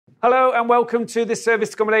Hello and welcome to the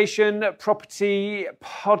Service Accommodation Property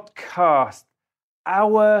Podcast.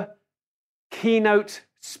 Our keynote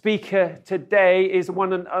speaker today is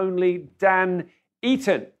one and only Dan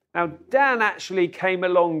Eaton. Now, Dan actually came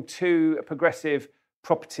along to Progressive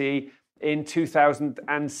Property in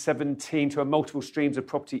 2017 to a multiple streams of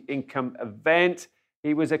property income event.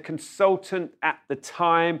 He was a consultant at the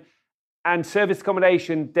time, and service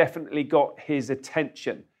accommodation definitely got his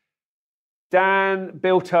attention. Dan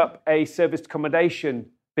built up a service accommodation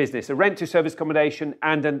business, a rent to service accommodation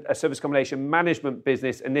and a service accommodation management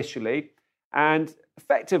business initially, and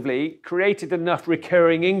effectively created enough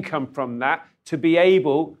recurring income from that to be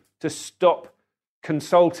able to stop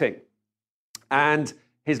consulting. And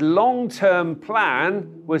his long-term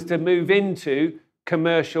plan was to move into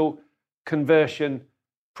commercial conversion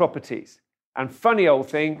properties. And funny old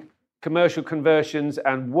thing, commercial conversions,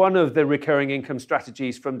 and one of the recurring income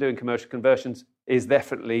strategies from doing commercial conversions is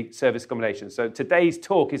definitely service accommodation. So today's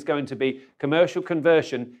talk is going to be commercial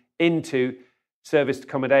conversion into service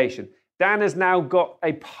accommodation. Dan has now got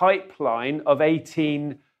a pipeline of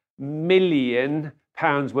 £18 million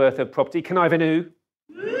worth of property. Can I have an ooh?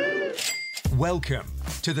 Welcome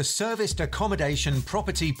to the Serviced Accommodation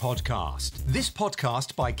Property Podcast. This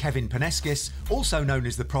podcast by Kevin Paneskis, also known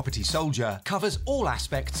as the Property Soldier, covers all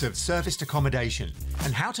aspects of serviced accommodation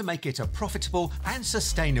and how to make it a profitable and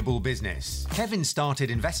sustainable business. Kevin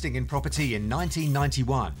started investing in property in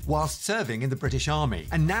 1991 whilst serving in the British Army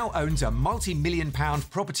and now owns a multi-million-pound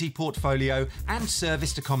property portfolio and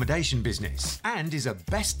serviced accommodation business and is a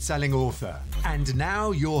best-selling author. And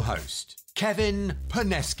now your host, Kevin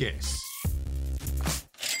Paneskis.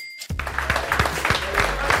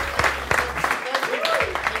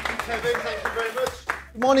 Kevin, thank you very much.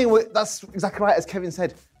 Good morning. That's exactly right. As Kevin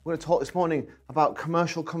said, we're going to talk this morning about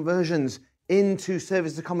commercial conversions into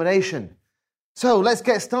serviced accommodation. So let's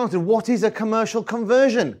get started. What is a commercial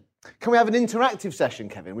conversion? Can we have an interactive session,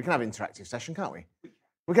 Kevin? We can have an interactive session, can't we?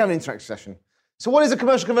 We can have an interactive session. So what is a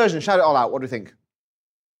commercial conversion? Shout it all out. What do you think?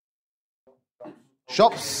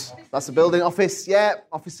 Shops. That's a building. Office. Yeah.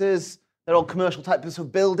 Offices. They're all commercial types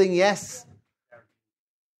of building. Yes.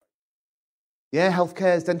 Yeah,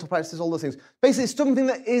 healthcare, dental practices, all those things. Basically, it's something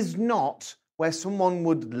that is not where someone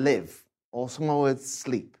would live or someone would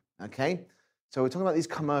sleep, okay? So we're talking about these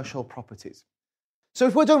commercial properties. So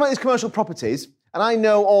if we're talking about these commercial properties, and I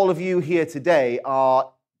know all of you here today are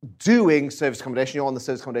doing service accommodation, you're on the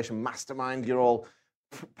service accommodation mastermind, you're all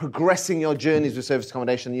progressing your journeys with service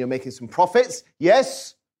accommodation, and you're making some profits,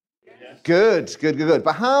 yes? Yes. Good.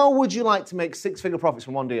 But how would you like to make six-figure profits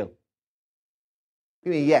from one deal?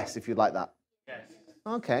 Give me a yes if you'd like that.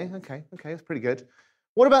 Okay, that's pretty good.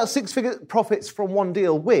 What about six-figure profits from one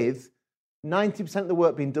deal with 90% of the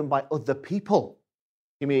work being done by other people?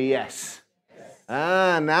 Give me a yes.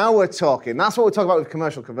 Now we're talking. That's what we're talking about with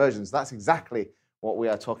commercial conversions. That's exactly what we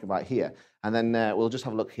are talking about here. And then we'll just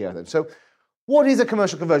have a look here then. So what is a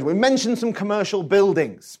commercial conversion? We mentioned some commercial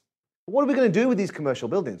buildings. What are we going to do with these commercial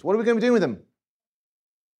buildings? What are we going to be doing with them?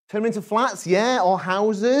 Turn them into flats, yeah, or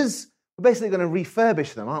houses? We're basically going to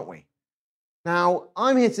refurbish them, aren't we? Now,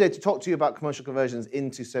 I'm here today to talk to you about commercial conversions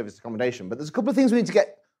into serviced accommodation, but there's a couple of things we need to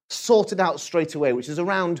get sorted out straight away, which is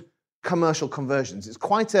around commercial conversions. It's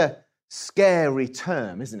quite a scary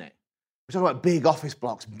term, isn't it? We're talking about big office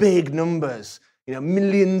blocks, big numbers,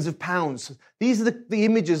 millions of pounds. These are the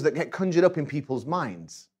images that get conjured up in people's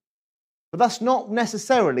minds. But that's not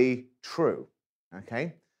necessarily true,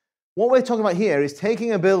 okay? What we're talking about here is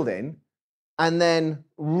taking a building and then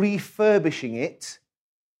refurbishing it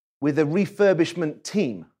with a refurbishment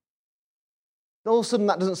team. All of a sudden,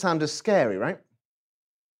 that doesn't sound as scary, right?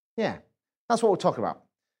 Yeah, that's what we're talking about.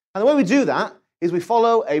 And the way we do that is we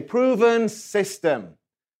follow a proven system.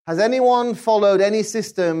 Has anyone followed any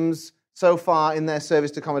systems so far in their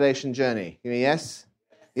serviced accommodation journey? Give me a yes?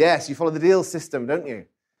 Yes, you follow the deal system, don't you?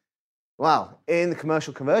 Well, in the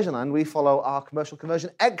commercial conversion land, we follow our commercial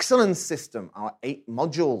conversion excellence system, our 8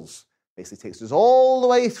 modules. Basically takes us all the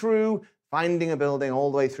way through finding a building, all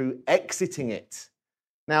the way through exiting it.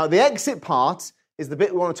 Now, the exit part is the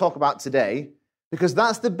bit we want to talk about today, because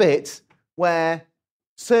that's the bit where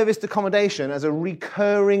serviced accommodation as a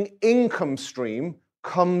recurring income stream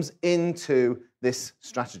comes into this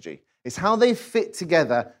strategy. It's how they fit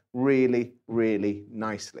together really, really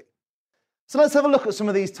nicely. So let's have a look at some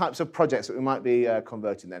of these types of projects that we might be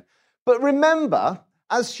converting then. But remember,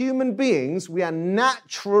 as human beings, we are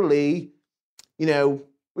naturally,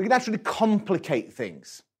 we can naturally complicate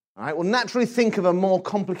things. All right? We'll naturally think of a more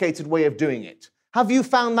complicated way of doing it. Have you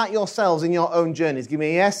found that yourselves in your own journeys? Give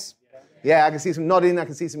me a yes. Yeah, I can see some nodding. I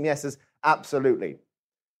can see some yeses. Absolutely.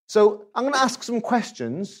 So I'm going to ask some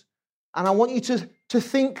questions And I want you to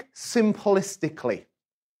think simplistically.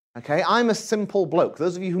 Okay? I'm a simple bloke.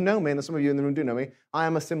 Those of you who know me, and some of you in the room do know me, I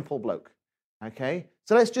am a simple bloke. Okay?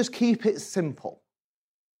 So let's just keep it simple.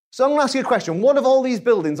 So I'm going to ask you a question. What have all these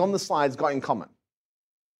buildings on the slides got in common?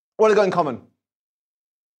 What have they got in common?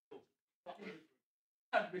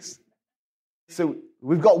 So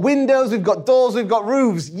we've got windows, we've got doors, we've got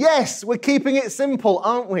roofs. Yes, we're keeping it simple,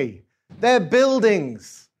 aren't we? They're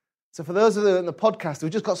buildings. So for those of you in the podcast,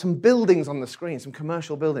 we've just got some buildings on the screen, some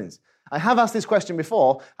commercial buildings. I have asked this question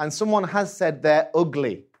before, and someone has said they're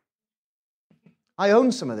ugly. I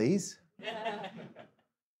own some of these.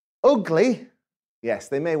 Ugly? Yes,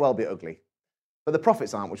 they may well be ugly. But the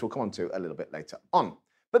profits aren't, which we'll come on to a little bit later on.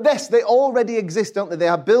 But yes, they already exist, don't they? They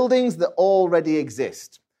are buildings that already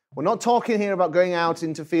exist. We're not talking here about going out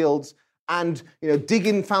into fields and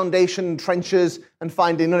digging foundation trenches and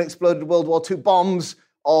finding unexploded World War II bombs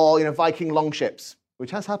or Viking longships,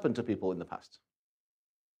 which has happened to people in the past.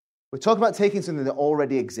 We're talking about taking something that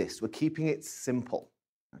already exists. We're keeping it simple.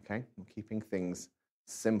 Okay? We're keeping things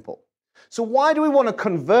simple. So why do we want to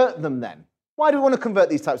convert them then? Why do we want to convert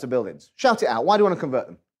these types of buildings? Shout it out. Why do we want to convert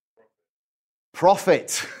them?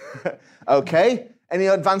 Profit. Okay. Any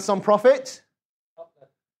advance on profit?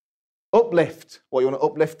 Uplift. What, you want to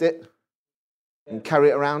uplift it? And carry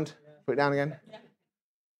it around? Put it down again?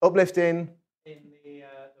 Uplift in the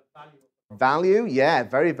value. Value? Yeah,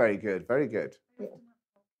 very, very good. Very good.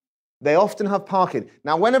 They often have parking.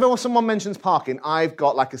 Now, whenever someone mentions parking, I've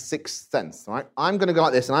got like a sixth sense, right? I'm going to go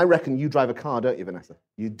like this, and I reckon you drive a car, don't you, Vanessa?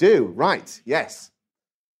 You do, right, yes.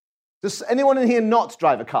 Does anyone in here not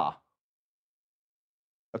drive a car?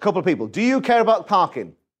 A couple of people. Do you care about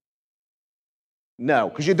parking? No,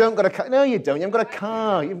 because you don't got a car. No, you don't. You haven't got a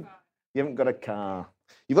car. You haven't got a car.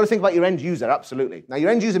 You've got to think about your end user, absolutely. Now, your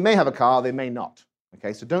end user may have a car, they may not.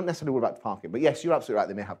 Okay, so don't necessarily worry about parking. But yes, you're absolutely right.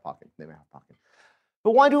 They may have parking. They may have parking.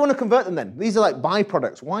 But why do we want to convert them then? These are like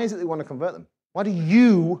byproducts. Why is it they want to convert them? Why do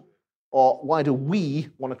we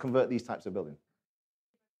want to convert these types of buildings?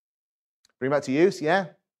 Bring back to use, yeah?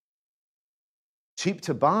 Cheap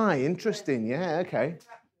to buy, interesting, yeah, okay.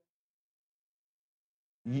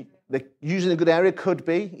 They're usually a good area, could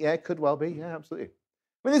be, yeah, could well be, yeah, absolutely.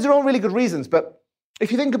 I mean, these are all really good reasons, but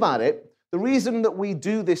if you think about it, the reason that we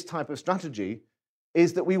do this type of strategy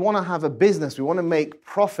is that we want to have a business, we want to make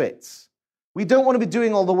profits. We don't want to be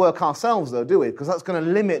doing all the work ourselves, though, do we? Because that's going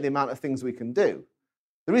to limit the amount of things we can do.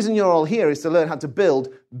 The reason you're all here is to learn how to build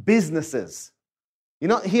businesses. You're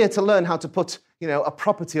not here to learn how to put, a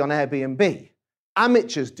property on Airbnb.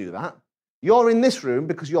 Amateurs do that. You're in this room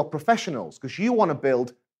because you're professionals, because you want to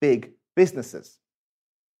build big businesses.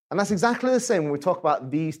 And that's exactly the same when we talk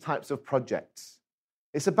about these types of projects.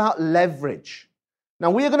 It's about leverage.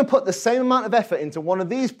 Now, we are going to put the same amount of effort into one of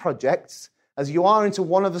these projects as you are into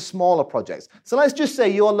one of the smaller projects. So let's just say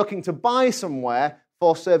you're looking to buy somewhere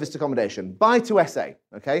for serviced accommodation. Buy to SA,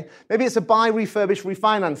 okay? Maybe it's a buy, refurbish,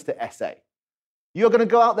 refinance to SA. You're going to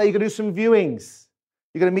go out there, you're going to do some viewings.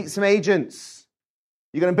 You're going to meet some agents.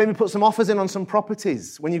 You're going to maybe put some offers in on some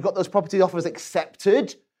properties. When you've got those property offers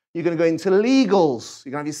accepted, you're going to go into legals.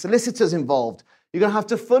 You're going to have your solicitors involved. You're going to have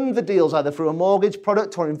to fund the deals either through a mortgage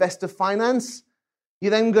product or investor finance.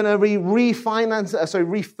 You're then going to be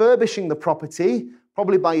refurbishing the property,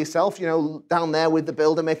 probably by yourself, down there with the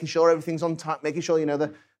builder, making sure everything's on time, making sure,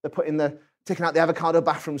 they're taking out the avocado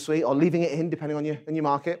bathroom suite or leaving it in, depending on your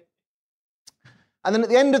market. And then at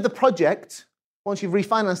the end of the project, once you've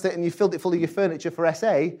refinanced it and you've filled it full of your furniture for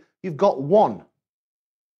SA, you've got one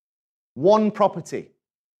property.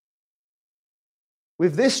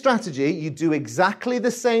 With this strategy, you do exactly the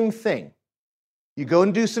same thing. You go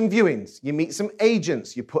and do some viewings. You meet some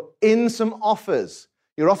agents. You put in some offers.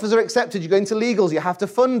 Your offers are accepted. You go into legals. You have to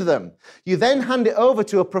fund them. You then hand it over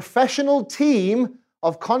to a professional team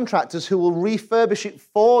of contractors who will refurbish it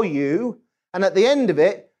for you. And at the end of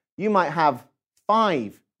it, you might have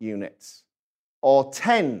 5 units or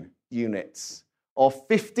 10 units or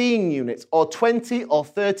 15 units or 20 or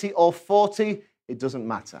 30 or 40. It doesn't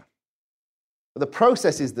matter. But the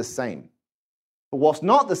process is the same. But what's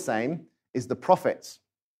not the same is the profits.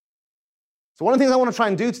 So one of the things I want to try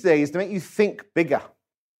and do today is to make you think bigger.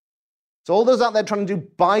 So all those out there trying to do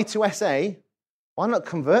buy to SA, why not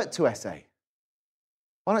convert to SA?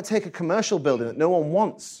 Why not take a commercial building that no one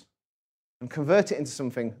wants and convert it into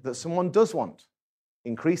something that someone does want,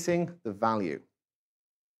 increasing the value?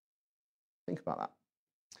 Think about that.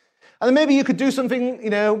 And then maybe you could do something,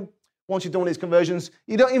 once you've done one of these conversions,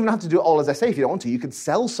 you don't even have to do it all as SA if you don't want to. You could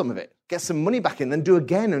sell some of it, get some money back in, then do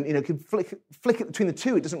again, and you could flick it between the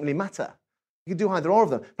two. It doesn't really matter. You could do either or of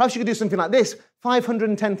them. Perhaps you could do something like this: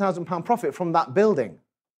 £510,000 profit from that building.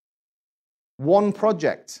 One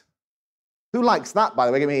project. Who likes that, by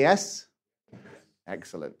the way? Give me a yes.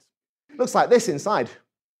 Excellent. Looks like this inside.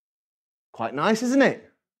 Quite nice, isn't it?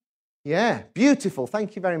 Yeah, beautiful.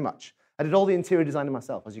 Thank you very much. I did all the interior designing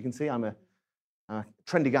myself. As you can see, I'm a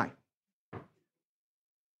trendy guy.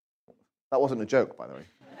 That wasn't a joke, by the way.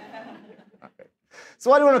 Okay.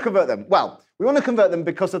 So why do we want to convert them? Well, we want to convert them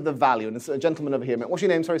because of the value. And there's a gentleman over here. What's your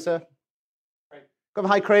name, sorry, sir? Craig. Go over.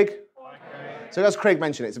 Hi, Craig. Hi, Craig. So as Craig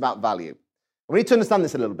mentioned, it's about value. We need to understand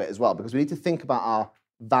this a little bit as well, because we need to think about our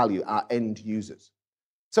value, our end users.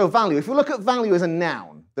 So value, if we look at value as a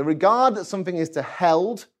noun, the regard that something is to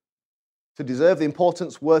held, to deserve the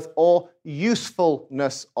importance, worth, or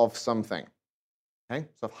usefulness of something. Okay,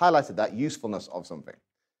 so I've highlighted that, usefulness of something.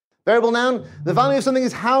 Variable noun, the value of something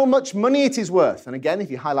is how much money it is worth. And again, if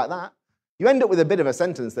you highlight that, you end up with a bit of a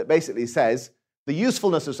sentence that basically says the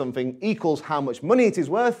usefulness of something equals how much money it is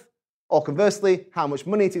worth, or conversely, how much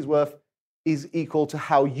money it is worth is equal to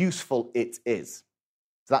how useful it is.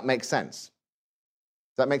 Does that make sense?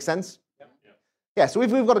 Does that make sense? Yeah, so if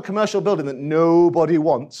we've got a commercial building that nobody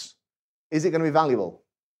wants, is it going to be valuable?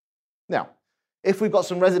 Now, if we've got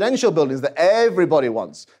some residential buildings that everybody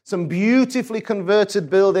wants, some beautifully converted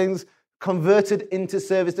buildings converted into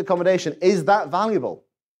serviced accommodation, is that valuable?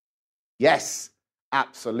 Yes,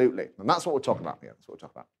 absolutely. And that's what we're talking about here. That's what we're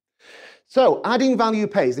talking about. So, adding value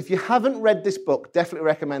pays. If you haven't read this book, definitely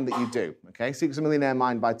recommend that you do. Okay, Secrets of a Millionaire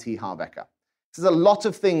Mind by T. Harv Eker. There's a lot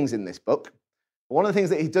of things in this book. One of the things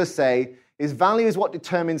that he does say is value is what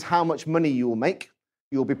determines how much money you will make.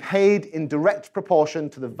 You will be paid in direct proportion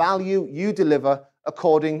to the value you deliver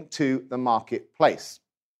according to the marketplace.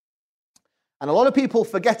 And a lot of people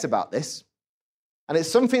forget about this. And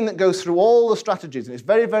it's something that goes through all the strategies. And it's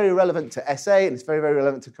very, very relevant to SA, and it's very, very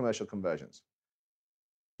relevant to commercial conversions.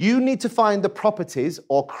 You need to find the properties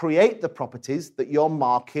or create the properties that your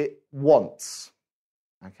market wants.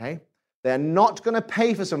 Okay? They're not going to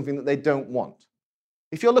pay for something that they don't want.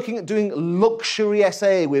 If you're looking at doing luxury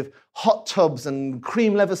SA with hot tubs and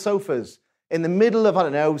cream leather sofas in the middle of, I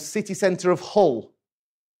don't know, city centre of Hull.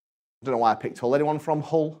 I don't know why I picked Hull. Anyone from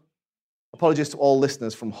Hull? Apologies to all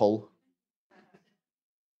listeners from Hull.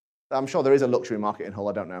 I'm sure there is a luxury market in Hull,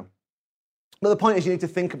 I don't know. But the point is you need to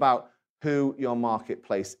think about who your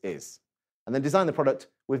marketplace is and then design the product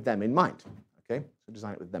with them in mind. Okay? So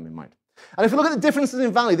design it with them in mind. And if you look at the differences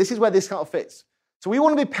in value, this is where this kind of fits. So we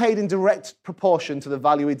want to be paid in direct proportion to the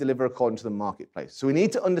value we deliver according to the marketplace. So we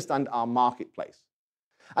need to understand our marketplace.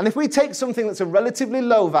 And if we take something that's a relatively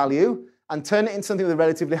low value and turn it into something with a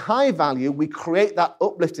relatively high value, we create that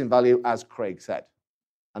uplift in value, as Craig said.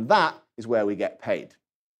 And that is where we get paid.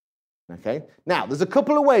 Okay? Now, there's a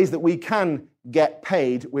couple of ways that we can get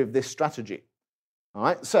paid with this strategy. All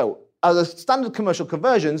right? So, as a standard commercial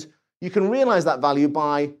conversions, you can realize that value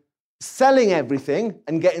by selling everything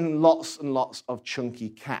and getting lots and lots of chunky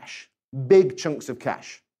cash, big chunks of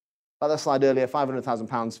cash. Like that slide earlier,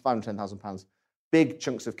 £500,000, £510,000, big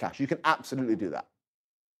chunks of cash. You can absolutely do that.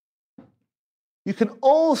 You can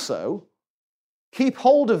also keep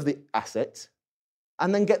hold of the asset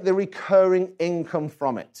and then get the recurring income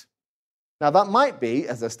from it. Now, that might be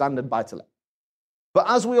as a standard buy-to-let. But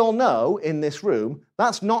as we all know in this room,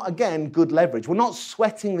 that's not, again, good leverage. We're not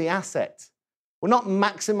sweating the asset. We're not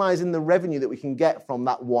maximizing the revenue that we can get from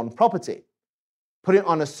that one property. Put it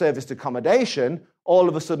on a serviced accommodation, all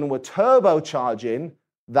of a sudden we're turbocharging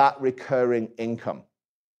that recurring income.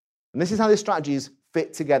 And this is how these strategies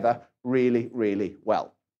fit together really, really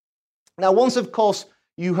well. Now, once, of course,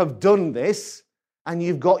 you have done this and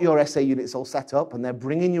you've got your SA units all set up and they're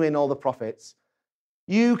bringing you in all the profits,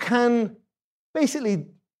 you can basically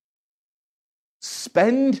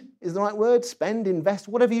spend, is the right word? Spend, invest,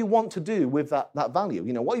 whatever you want to do with that value.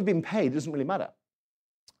 You know, what you've been paid doesn't really matter.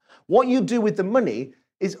 What you do with the money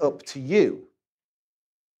is up to you.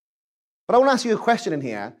 But I want to ask you a question in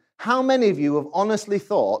here. How many of you have honestly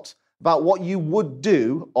thought about what you would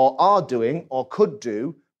do or are doing or could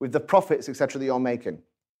do with the profits, etc., that you're making?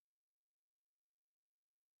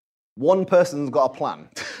 One person's got a plan.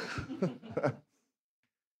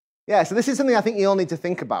 Yeah, so this is something I think you all need to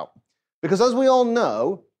think about. Because as we all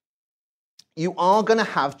know, you are going to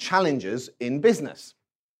have challenges in business.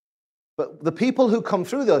 But the people who come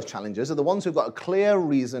through those challenges are the ones who've got a clear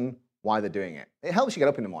reason why they're doing it. It helps you get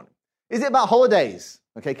up in the morning. Is it about holidays?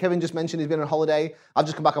 Okay, Kevin just mentioned he's been on holiday. I've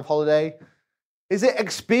just come back off holiday. Is it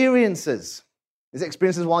experiences? Is it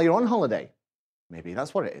experiences while you're on holiday? Maybe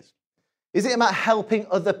that's what it is. Is it about helping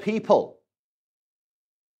other people?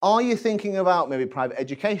 Are you thinking about maybe private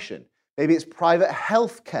education? Maybe it's private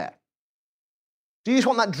healthcare. Do you just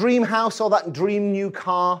want that dream house or that dream new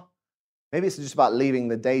car? Maybe it's just about leaving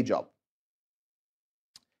the day job.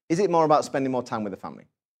 Is it more about spending more time with the family?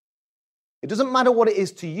 It doesn't matter what it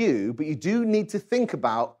is to you, but you do need to think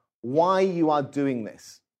about why you are doing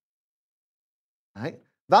this. Right?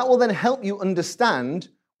 That will then help you understand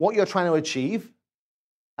what you're trying to achieve,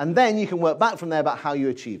 and then you can work back from there about how you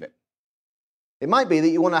achieve it. It might be that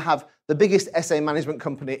you want to have the biggest essay management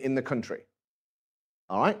company in the country.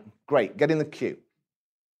 All right? Great. Get in the queue.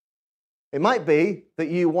 It might be that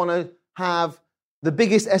you want to have the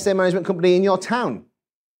biggest essay management company in your town.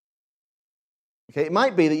 Okay? It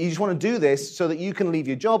might be that you just want to do this so that you can leave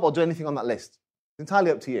your job or do anything on that list. It's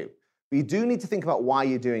entirely up to you. But you do need to think about why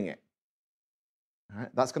you're doing it. All right?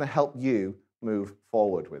 That's going to help you move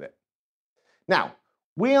forward with it. Now,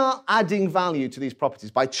 we are adding value to these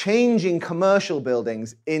properties by changing commercial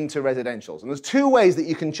buildings into residentials. And there's two ways that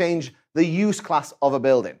you can change the use class of a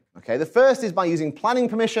building. Okay? The first is by using planning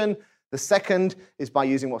permission. The second is by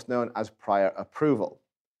using what's known as prior approval.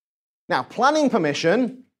 Now, planning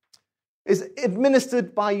permission is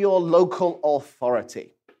administered by your local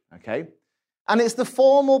authority. Okay? And it's the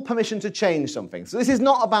formal permission to change something. So this is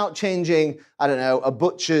not about changing, I don't know, a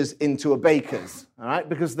butcher's into a baker's, all right?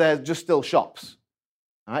 Because they're just still shops.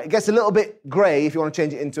 All right? It gets a little bit grey if you want to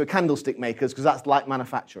change it into a candlestick maker's, because that's light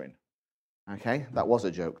manufacturing. Okay? That was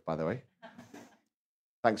a joke, by the way.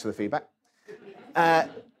 Thanks for the feedback.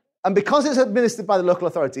 And because it's administered by the local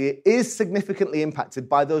authority, it is significantly impacted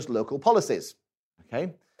by those local policies.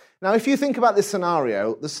 Okay? Now, if you think about this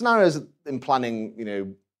scenario, the scenarios in planning,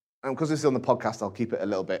 and because this is on the podcast, I'll keep it a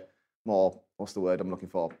little bit more, what's the word I'm looking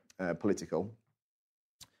for, political.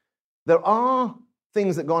 There are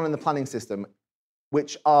things that go on in the planning system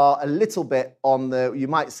which are a little bit on the, you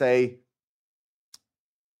might say,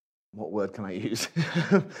 what word can I use?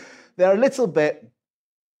 They're a little bit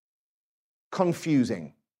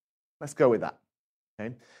confusing. Let's go with that.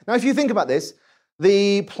 Okay? Now, if you think about this,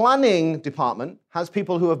 the planning department has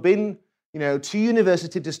people who have been to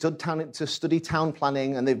university to study town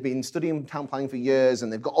planning, and they've been studying town planning for years,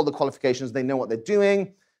 and they've got all the qualifications, they know what they're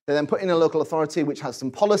doing. They're then put in a local authority which has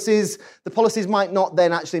some policies. The policies might not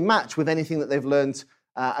then actually match with anything that they've learned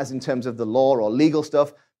as in terms of the law or legal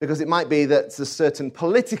stuff, because it might be that there's certain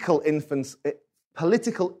political influences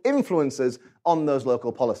on those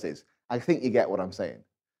local policies. I think you get what I'm saying.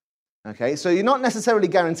 Okay, so you're not necessarily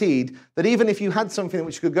guaranteed that even if you had something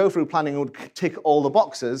which could go through planning and would tick all the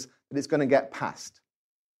boxes, that it's going to get passed.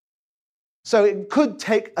 So it could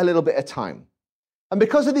take a little bit of time. And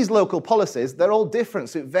because of these local policies, they're all different,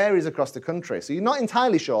 so it varies across the country. So you're not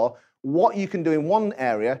entirely sure what you can do in one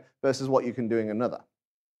area versus what you can do in another.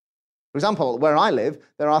 For example, where I live,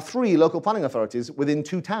 there are 3 local planning authorities within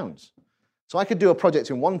 2 towns. So I could do a project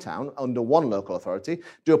in one town under one local authority,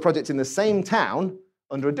 do a project in the same town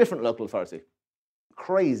under a different local authority.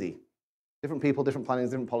 Crazy. Different people, different plannings,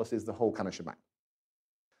 different policies, the whole kind of shebang.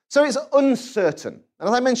 So it's uncertain. And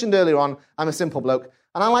as I mentioned earlier on, I'm a simple bloke,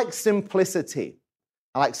 and I like simplicity.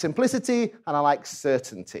 I like simplicity, and I like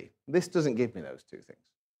certainty. This doesn't give me those two things.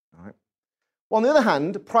 All right? Well, on the other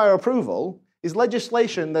hand, prior approval is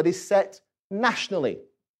legislation that is set nationally.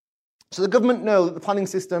 So the government know that the planning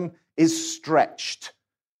system is stretched.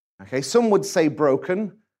 Okay, some would say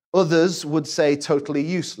broken. Others would say totally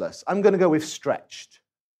useless. I'm going to go with stretched.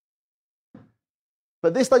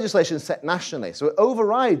 But this legislation is set nationally, so it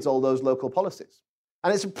overrides all those local policies.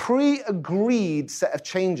 And it's a pre-agreed set of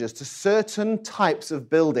changes to certain types of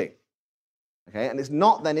building. Okay? And it's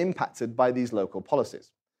not then impacted by these local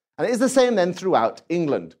policies. And it is the same then throughout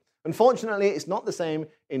England. Unfortunately, it's not the same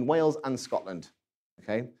in Wales and Scotland.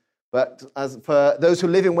 Okay? But as for those who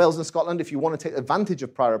live in Wales and Scotland, if you want to take advantage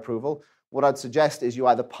of prior approval, what I'd suggest is you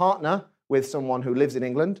either partner with someone who lives in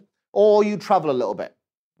England, or you travel a little bit.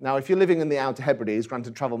 Now, if you're living in the Outer Hebrides,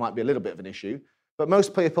 granted travel might be a little bit of an issue, but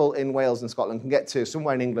most people in Wales and Scotland can get to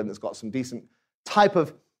somewhere in England that's got some decent type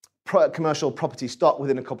of commercial property stock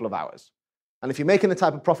within a couple of hours. And if you're making the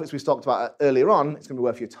type of profits we talked about earlier on, it's going to be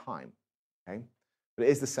worth your time. Okay? But it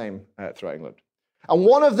is the same throughout England. And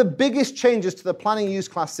one of the biggest changes to the planning use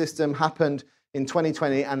class system happened in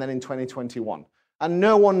 2020 and then in 2021. And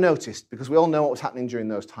no one noticed, because we all know what was happening during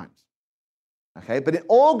those times. Okay, but in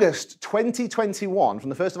August 2021, from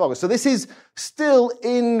the 1st of August, so this is still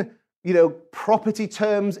in property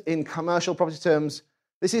terms, in commercial property terms,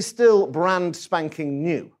 this is still brand spanking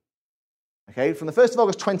new. Okay, from the 1st of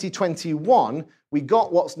August 2021, we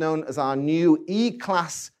got what's known as our new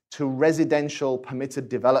E-class to residential permitted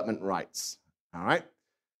development rights. All right,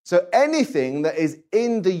 so anything that is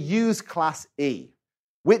in the use class E,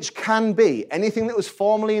 which can be anything that was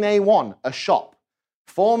formerly in A1, a shop,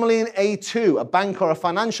 formerly in A2, a bank or a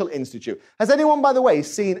financial institute. Has anyone, by the way,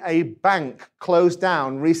 seen a bank close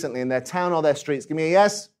down recently in their town or their streets? Give me a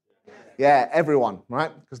yes. Yeah, everyone,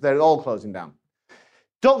 right? Because they're all closing down.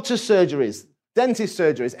 Doctor's surgeries, dentist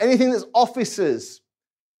surgeries, anything that's offices,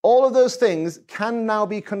 all of those things can now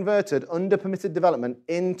be converted under permitted development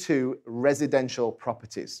into residential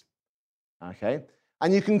properties. Okay?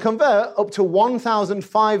 And you can convert up to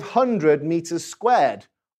 1,500 meters squared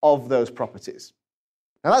of those properties.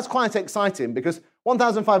 Now that's quite exciting because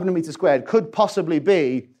 1,500 meters squared could possibly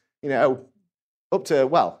be, up to,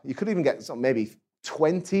 well, you could even get maybe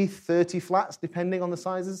 20, 30 flats depending on the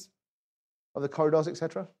sizes of the corridors,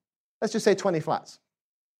 etc. Let's just say 20 flats.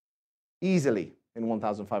 Easily in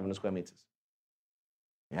 1,500 square meters.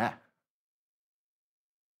 Yeah.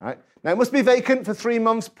 All right. Now, it must be vacant for 3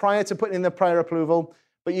 months prior to putting in the prior approval,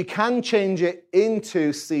 but you can change it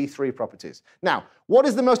into C3 properties. Now, what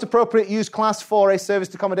is the most appropriate use class for a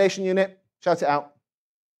serviced accommodation unit? Shout it out.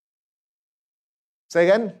 Say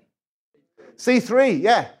again? C3,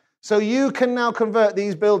 yeah. So you can now convert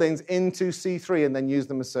these buildings into C3 and then use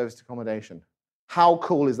them as serviced accommodation. How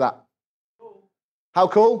cool is that? How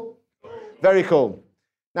cool? Very cool.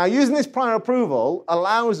 Now, using this prior approval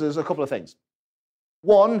allows us a couple of things.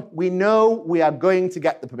 One, we know we are going to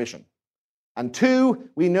get the permission. And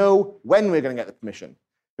two, we know when we're going to get the permission.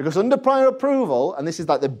 Because under prior approval, and this is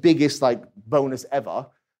like the biggest bonus ever,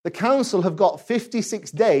 the council have got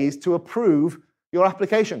 56 days to approve your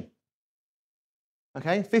application.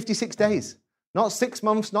 Okay, 56 days. Not 6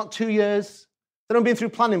 months, not 2 years. They've not been through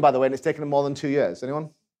planning, by the way, and it's taken them more than 2 years. Anyone?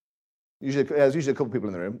 There's usually a couple of people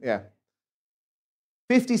in the room, yeah.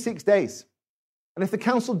 56 days. And if the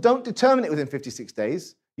council don't determine it within 56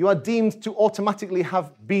 days, you are deemed to automatically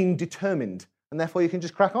have been determined, and therefore you can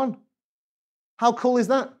just crack on. How cool is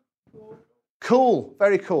that? Cool,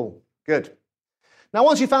 very cool, good. Now,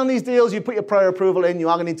 once you found these deals, you put your prior approval in, you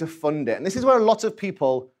are going to need to fund it. And this is where a lot of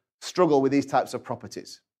people struggle with these types of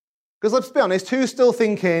properties. Because let's be honest, who's still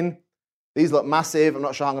thinking, these look massive, I'm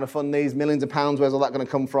not sure how I'm going to fund these, millions of pounds, where's all that going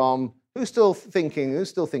to come from? Who's still thinking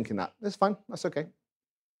that? That's fine, that's okay.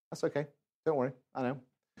 That's okay, don't worry, I know.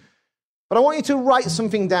 But I want you to write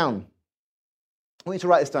something down. I want you to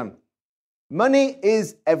write this down. Money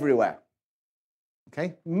is everywhere.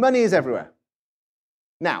 Okay? Money is everywhere.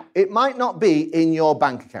 Now, it might not be in your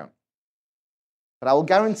bank account, but I will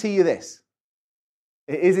guarantee you this.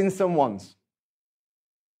 It is in someone's.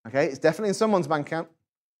 Okay? It's definitely in someone's bank account.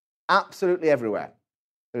 Absolutely everywhere.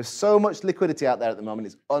 There's so much liquidity out there at the moment,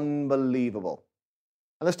 it's unbelievable.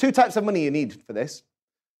 And there's two types of money you need for this.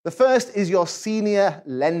 The first is your senior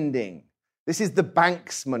lending. This is the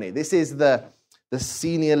bank's money. This is the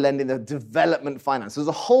senior lending, the development finance. There's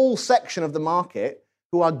a whole section of the market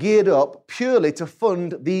who are geared up purely to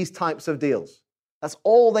fund these types of deals. That's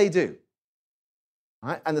all they do. All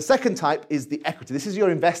right? And the second type is the equity. This is your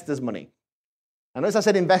investors' money. And notice I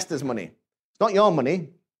said investors' money. It's not your money,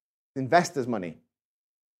 it's investors' money.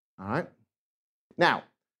 All right? Now,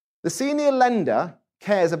 the senior lender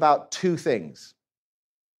cares about two things.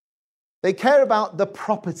 They care about the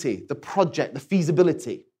property, the project, the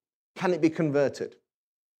feasibility. Can it be converted?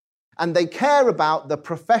 And they care about the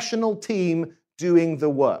professional team doing the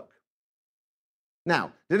work.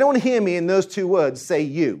 Now, did anyone hear me in those two words say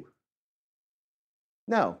you?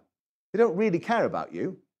 No, they don't really care about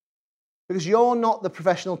you because you're not the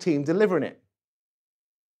professional team delivering it.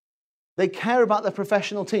 They care about the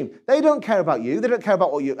professional team. They don't care about you. They don't care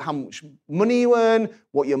about how much money you earn,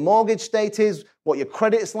 what your mortgage state is, what your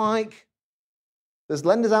credit's like. There's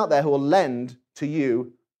lenders out there who will lend to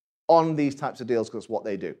you on these types of deals because it's what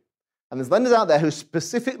they do. And there's lenders out there who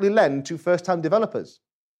specifically lend to first-time developers.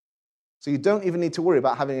 So you don't even need to worry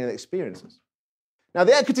about having any experiences. Now,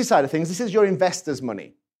 the equity side of things, this is your investor's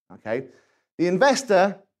money. Okay? The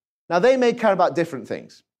investor, now they may care about different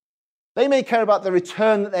things. They may care about the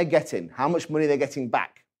return that they're getting, how much money they're getting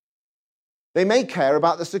back. They may care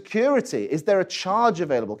about the security. Is there a charge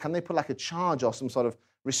available? Can they put a charge or some sort of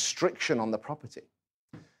restriction on the property?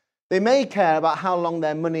 They may care about how long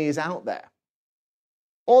their money is out there.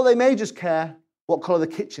 Or they may just care what colour the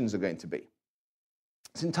kitchens are going to be.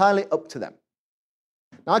 It's entirely up to them.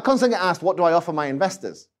 Now, I constantly get asked, what do I offer my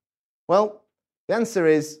investors? Well, the answer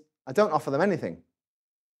is, I don't offer them anything.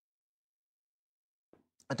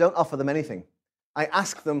 I don't offer them anything. I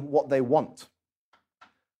ask them what they want.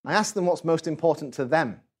 I ask them what's most important to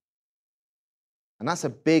them. And that's a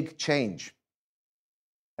big change.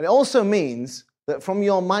 And it also means that from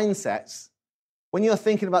your mindsets, when you're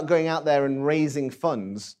thinking about going out there and raising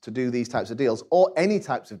funds to do these types of deals, or any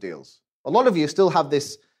types of deals, a lot of you still have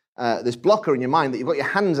this blocker in your mind that you've got your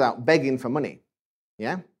hands out begging for money.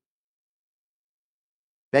 Yeah?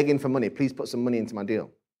 Begging for money. Please put some money into my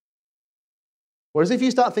deal. Whereas if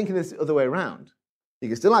you start thinking this the other way around, You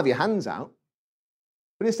can still have your hands out,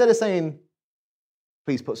 but instead of saying,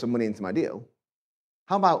 please put some money into my deal,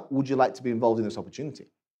 how about, would you like to be involved in this opportunity?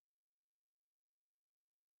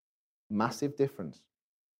 Massive difference.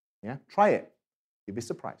 Yeah, try it. You'll be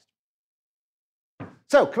surprised.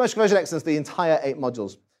 So, commercial conversion excellence, the entire 8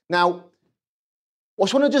 modules. Now, I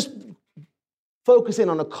just want to just focus in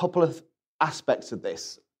on a couple of aspects of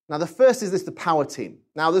this. Now, the first is the power team.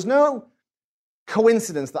 Now, there's no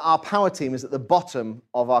coincidence that our power team is at the bottom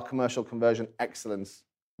of our commercial conversion excellence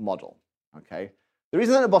model. Okay? The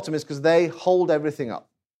reason they're at the bottom is because they hold everything up.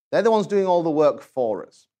 They're the ones doing all the work for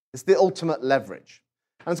us. It's the ultimate leverage.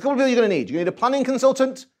 And there's a couple of people you're going to need. You're going to need a planning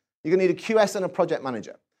consultant, you're going to need a QS and a project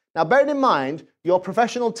manager. Now, bearing in mind, your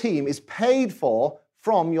professional team is paid for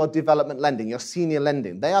from your development lending, your senior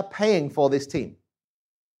lending. They are paying for this team.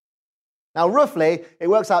 Now, roughly, it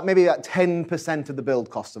works out maybe at 10% of the build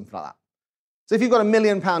cost, something like that. So if you've got a £1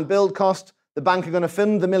 million build cost, the bank are going to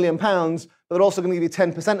fund the £1 million, but they're also going to give you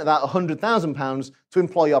 10% of that, £100,000, to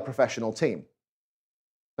employ your professional team.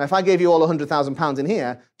 Now, if I gave you all £100,000 in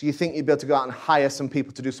here, do you think you'd be able to go out and hire some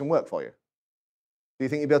people to do some work for you? Do you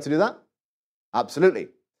think you'd be able to do that? Absolutely.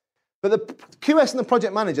 But the QS and the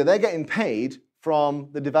project manager, they're getting paid from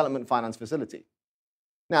the development finance facility.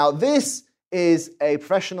 Now, this is a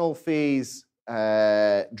professional fees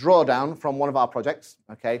drawdown from one of our projects,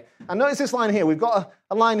 okay? And notice this line here. We've got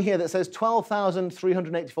a line here that says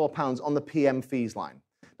 £12,384 on the PM fees line.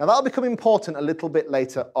 Now, that'll become important a little bit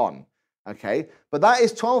later on, okay? But that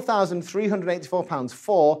is £12,384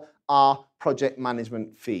 for our project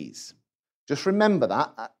management fees. Just remember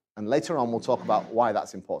that, and later on we'll talk about why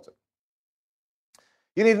that's important.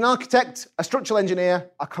 You need an architect, a structural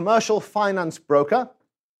engineer, a commercial finance broker.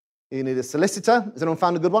 You need a solicitor. Has anyone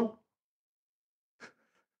found a good one?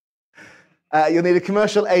 You'll need a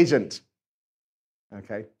commercial agent.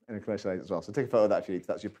 Okay, and a commercial agent as well. So take a photo of that if you need, because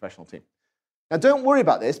that's your professional team. Now, don't worry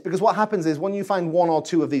about this, because what happens is when you find 1 or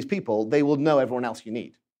 2 of these people, they will know everyone else you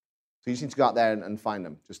need. So you just need to go out there and find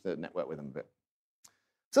them, just to network with them a bit.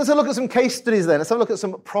 So let's have a look at some case studies then. Let's have a look at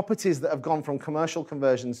some properties that have gone from commercial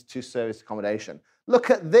conversions to service accommodation. Look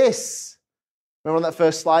at this. Remember on that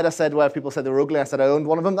first slide I said where people said they were ugly? I said I owned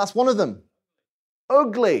one of them. That's one of them.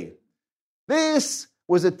 Ugly. This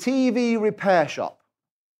was a TV repair shop.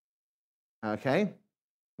 Okay?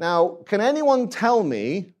 Now, can anyone tell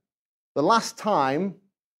me the last time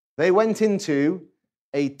they went into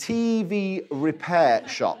a TV repair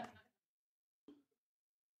shop?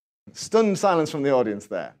 Stunned silence from the audience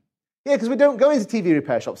there. Yeah, because we don't go into TV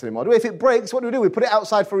repair shops anymore, do we? If it breaks, what do? We put it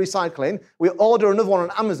outside for recycling, we order another one on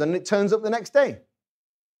Amazon, and it turns up the next day.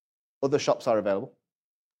 Other shops are available.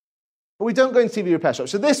 But we don't go into TV repair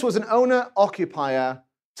shops. So this was an owner-occupier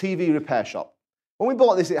TV repair shop. When we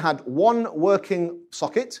bought this, it had 1 working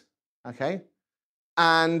socket, okay?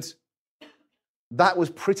 And that was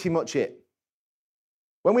pretty much it.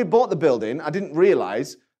 When we bought the building, I didn't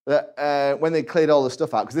realize that when they cleared all the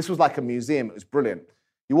stuff out, because this was like a museum, it was brilliant.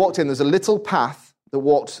 You walked in, there's a little path that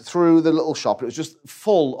walked through the little shop. It was just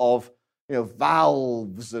full of,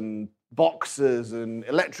 valves and boxes and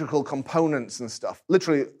electrical components and stuff.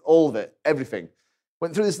 Literally all of it, everything.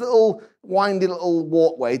 Went through this little windy little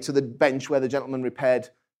walkway to the bench where the gentleman repaired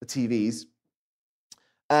the TVs.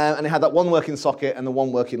 And it had that 1 working socket and the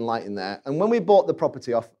 1 working light in there. And when we bought the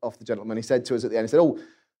property off the gentleman, he said to us at the end, he said, "Oh,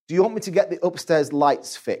 do you want me to get the upstairs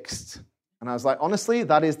lights fixed?" And I was like, honestly,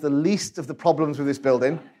 that is the least of the problems with this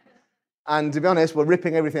building. And to be honest, we're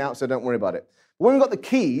ripping everything out, so don't worry about it. When we got the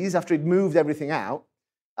keys, after he'd moved everything out,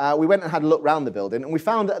 we went and had a look around the building, and we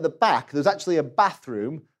found that at the back, there was actually a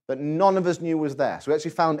bathroom that none of us knew was there. So we actually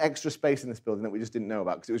found extra space in this building that we just didn't know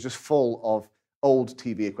about, because it was just full of old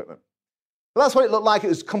TV equipment. But that's what it looked like. It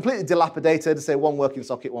was completely dilapidated, to say 1 working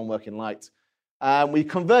socket, 1 working light. We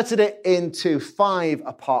converted it into 5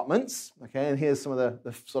 apartments, okay, and here's some of the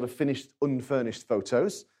sort of finished, unfurnished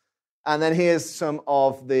photos. And then here's some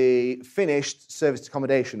of the finished serviced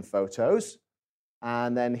accommodation photos.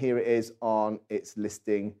 And then here it is on its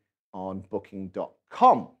listing on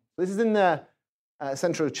booking.com. This is in the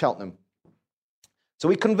centre of Cheltenham. So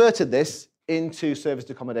we converted this into serviced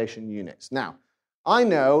accommodation units. Now, I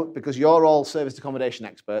know, because you're all serviced accommodation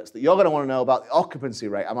experts, that you're going to want to know about the occupancy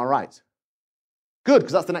rate. Am I right? Good,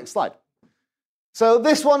 because that's the next slide. So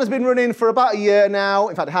this one has been running for about a year now.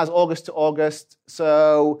 In fact, it has August to August.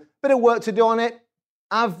 So a bit of work to do on it.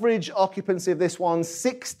 Average occupancy of this one,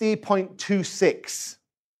 60.26.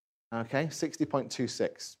 Okay,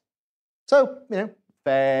 60.26. So,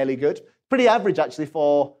 fairly good. Pretty average, actually,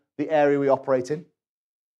 for the area we operate in.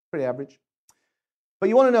 Pretty average. But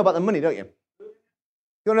you want to know about the money, don't you? You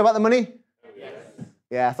want to know about the money? Yes.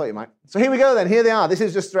 Yeah, I thought you might. So here we go then. Here they are. This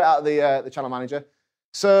is just straight out of the channel manager.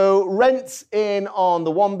 So rents in on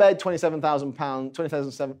the one bed, £27,000.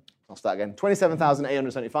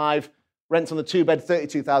 27,875. Rents on the two bed,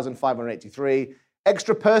 32,583.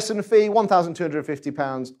 Extra person fee,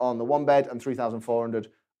 £1,250 on the one bed and £3,400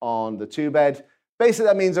 on the two bed. Basically,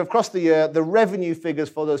 that means across the year, the revenue figures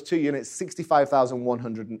for those two units,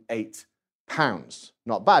 £65,108.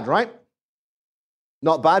 Not bad, right?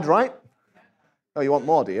 Not bad, right? Oh, you want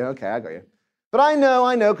more, do you? Okay, I got you. But I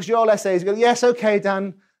know, because you're all SAs, you go, yes, okay,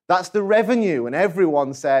 Dan, that's the revenue. And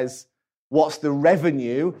everyone says, what's the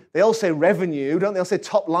revenue? They all say revenue, don't they? All say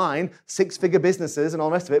top line, six-figure businesses and all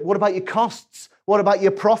the rest of it. What about your costs? What about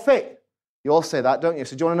your profit? You all say that, don't you?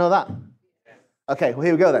 So do you want to know that? Okay, well,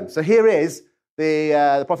 here we go then. So here is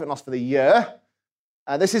the profit and loss for the year.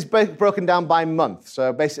 This is broken down by month.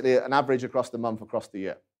 So basically an average across the month, across the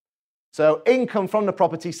year. So income from the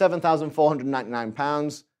property,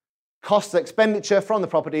 £7,499. Costs expenditure from the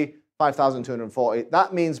property, £5,240.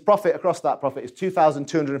 That means profit across that profit is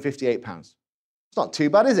 £2,258. It's not too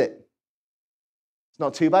bad, is it? It's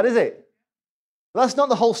not too bad, is it? But that's not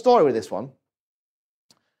the whole story with this one.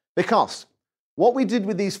 Because what we did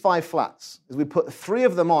with these 5 flats is we put 3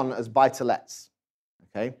 of them on as buy-to-lets.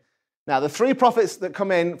 Okay? Now, the 3 profits that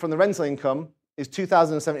come in from the rental income is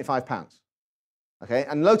 £2,075. Okay?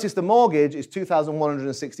 And notice the mortgage is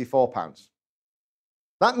 £2,164.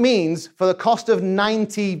 That means for the cost of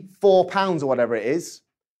 £94 or whatever it is,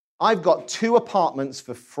 I've got 2 apartments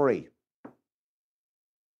for free.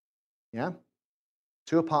 Yeah?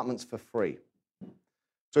 2 apartments for free.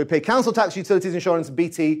 So we pay council tax, utilities, insurance,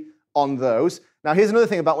 BT on those. Now, here's another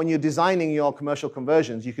thing about when you're designing your commercial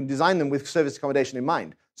conversions, you can design them with service accommodation in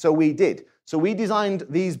mind. So we did. So we designed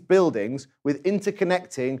these buildings with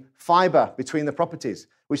interconnecting fibre between the properties,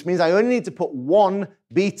 which means I only need to put 1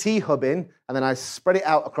 BT hub in, and then I spread it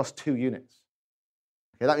out across 2 units.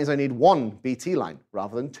 Okay, that means I need 1 BT line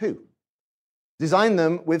rather than 2. Design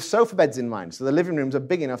them with sofa beds in mind, so the living rooms are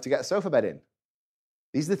big enough to get a sofa bed in.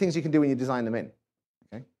 These are the things you can do when you design them in.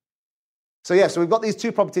 Okay? So we've got these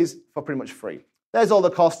 2 properties for pretty much free. There's all the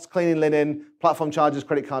costs, cleaning linen, platform charges,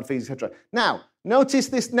 credit card fees, etc. Now, notice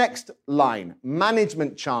this next line,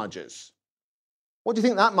 management charges. What do you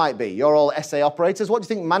think that might be? You're all SA operators. What do you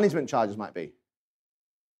think management charges might be? Do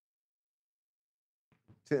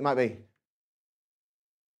you think it might be?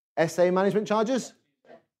 SA management charges?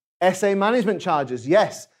 SA management charges,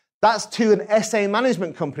 yes. That's to an SA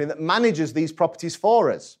management company that manages these properties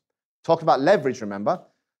for us. Talk about leverage, remember?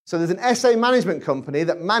 So there's an SA management company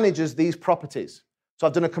that manages these properties. So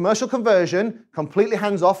I've done a commercial conversion, completely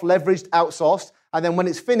hands-off, leveraged, outsourced, and then when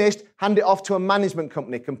it's finished, hand it off to a management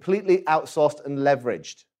company, completely outsourced and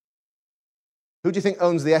leveraged. Who do you think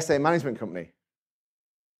owns the SA management company?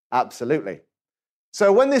 Absolutely.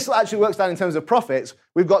 So when this actually works down in terms of profits,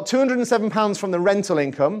 we've got £207 from the rental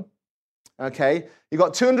income. Okay, you've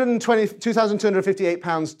got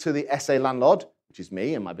 £2,258 to the SA landlord, which is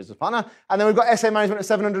me and my business partner, and then we've got SA management at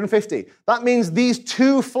 £750. That means these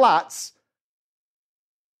 2 flats,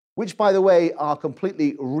 which, by the way, are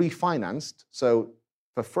completely refinanced, so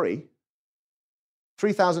for free,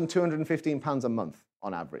 £3,215 a month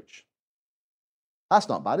on average. That's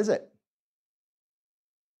not bad, is it?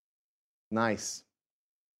 Nice.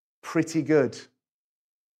 Pretty good.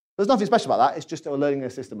 There's nothing special about that. It's just we're learning a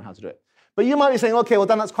system and how to do it. But you might be saying, okay, well,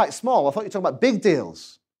 Dan, that's quite small. I thought you were talking about big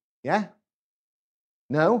deals. Yeah?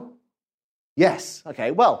 No? Yes.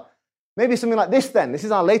 Okay, well, maybe something like this then. This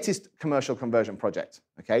is our latest commercial conversion project.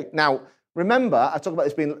 Okay? Now, remember, I talked about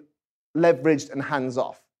this being leveraged and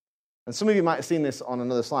hands-off. And some of you might have seen this on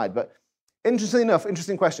another slide, but interestingly enough,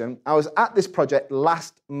 interesting question, I was at this project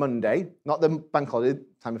last Monday, not the bank holiday,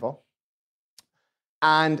 time before,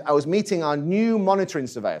 and I was meeting our new monitoring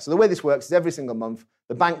surveyor. So the way this works is every single month,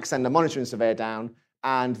 the bank send a monitoring surveyor down,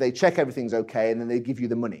 and they check everything's okay, and then they give you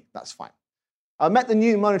the money. That's fine. I met the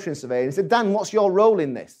new monitoring surveyor, and he said, Dan, what's your role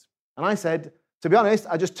in this? And I said, to be honest,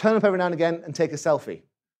 I just turn up every now and again and take a selfie.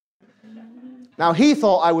 Now, he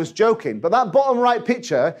thought I was joking, but that bottom right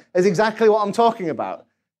picture is exactly what I'm talking about.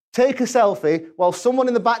 Take a selfie while someone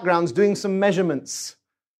in the background's doing some measurements.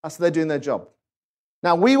 That's how they're doing their job.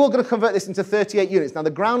 Now, we were going to convert this into 38 units. Now, the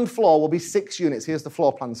ground floor will be 6 units. Here's the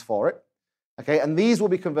floor plans for it. Okay, and these will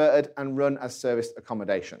be converted and run as serviced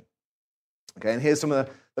accommodation. Okay, and here's some of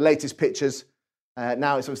the latest pictures.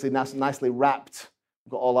 Now it's obviously nicely wrapped.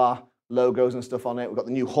 We've got all our logos and stuff on it. We've got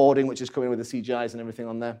the new hoarding, which is coming with the CGIs and everything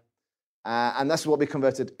on there. And this is what will be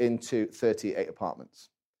converted into 38 apartments.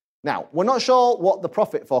 Now, we're not sure what the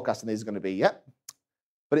profit forecast on these is going to be yet,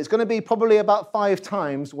 but it's going to be probably about 5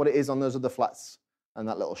 times what it is on those other flats and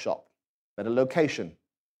that little shop. Better location,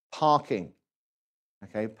 parking,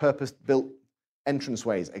 okay, purpose-built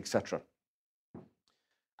entranceways, etc.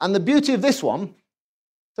 And the beauty of this one,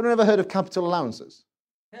 has anyone ever heard of capital allowances?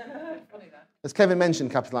 Funny that. As Kevin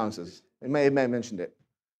mentioned, capital allowances. He may have mentioned it.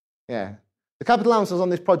 Yeah. The capital allowances on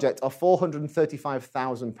this project are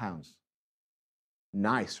 £435,000.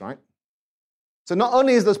 Nice, right? So not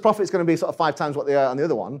only is those profits going to be sort of 5 times what they are on the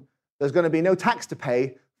other one, there's going to be no tax to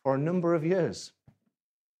pay for a number of years.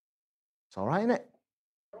 It's all right, isn't it?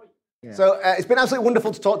 Yeah. So it's been absolutely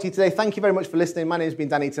wonderful to talk to you today. Thank you very much for listening. My name's been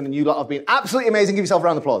Dan Eaton, and you lot have been absolutely amazing. Give yourself a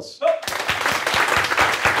round of applause.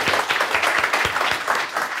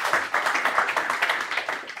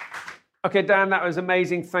 Okay, Dan, that was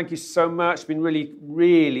amazing. Thank you so much. It's been really,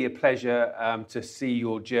 really a pleasure to see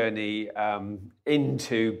your journey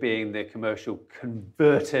into being the commercial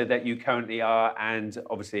converter that you currently are, and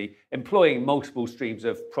obviously employing multiple streams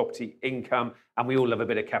of property income. And we all love a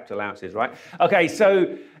bit of capital allowances, right? Okay,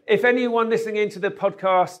 so if anyone listening into the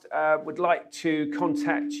podcast would like to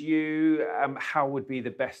contact you, how would be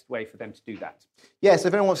the best way for them to do that? Yes,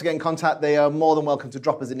 if anyone wants to get in contact, they are more than welcome to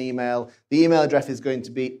drop us an email. The email address is going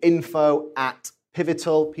to be info@pivotal,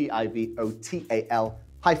 Pivotal,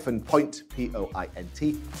 -point, point,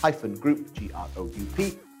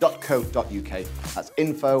 group.co.uk. That's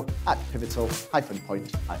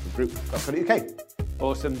info@pivotal-point-group.co.uk.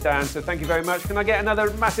 Awesome, Dan. So thank you very much. Can I get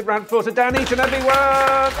another massive round of applause to Dan Eaton,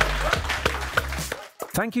 everyone?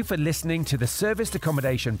 Thank you for listening to the Serviced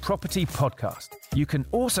Accommodation Property Podcast. You can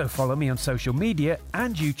also follow me on social media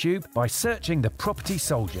and YouTube by searching The Property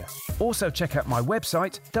Soldier. Also check out my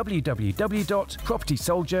website,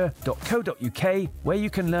 www.propertysoldier.co.uk, where you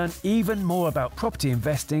can learn even more about property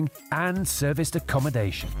investing and serviced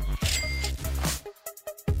accommodation.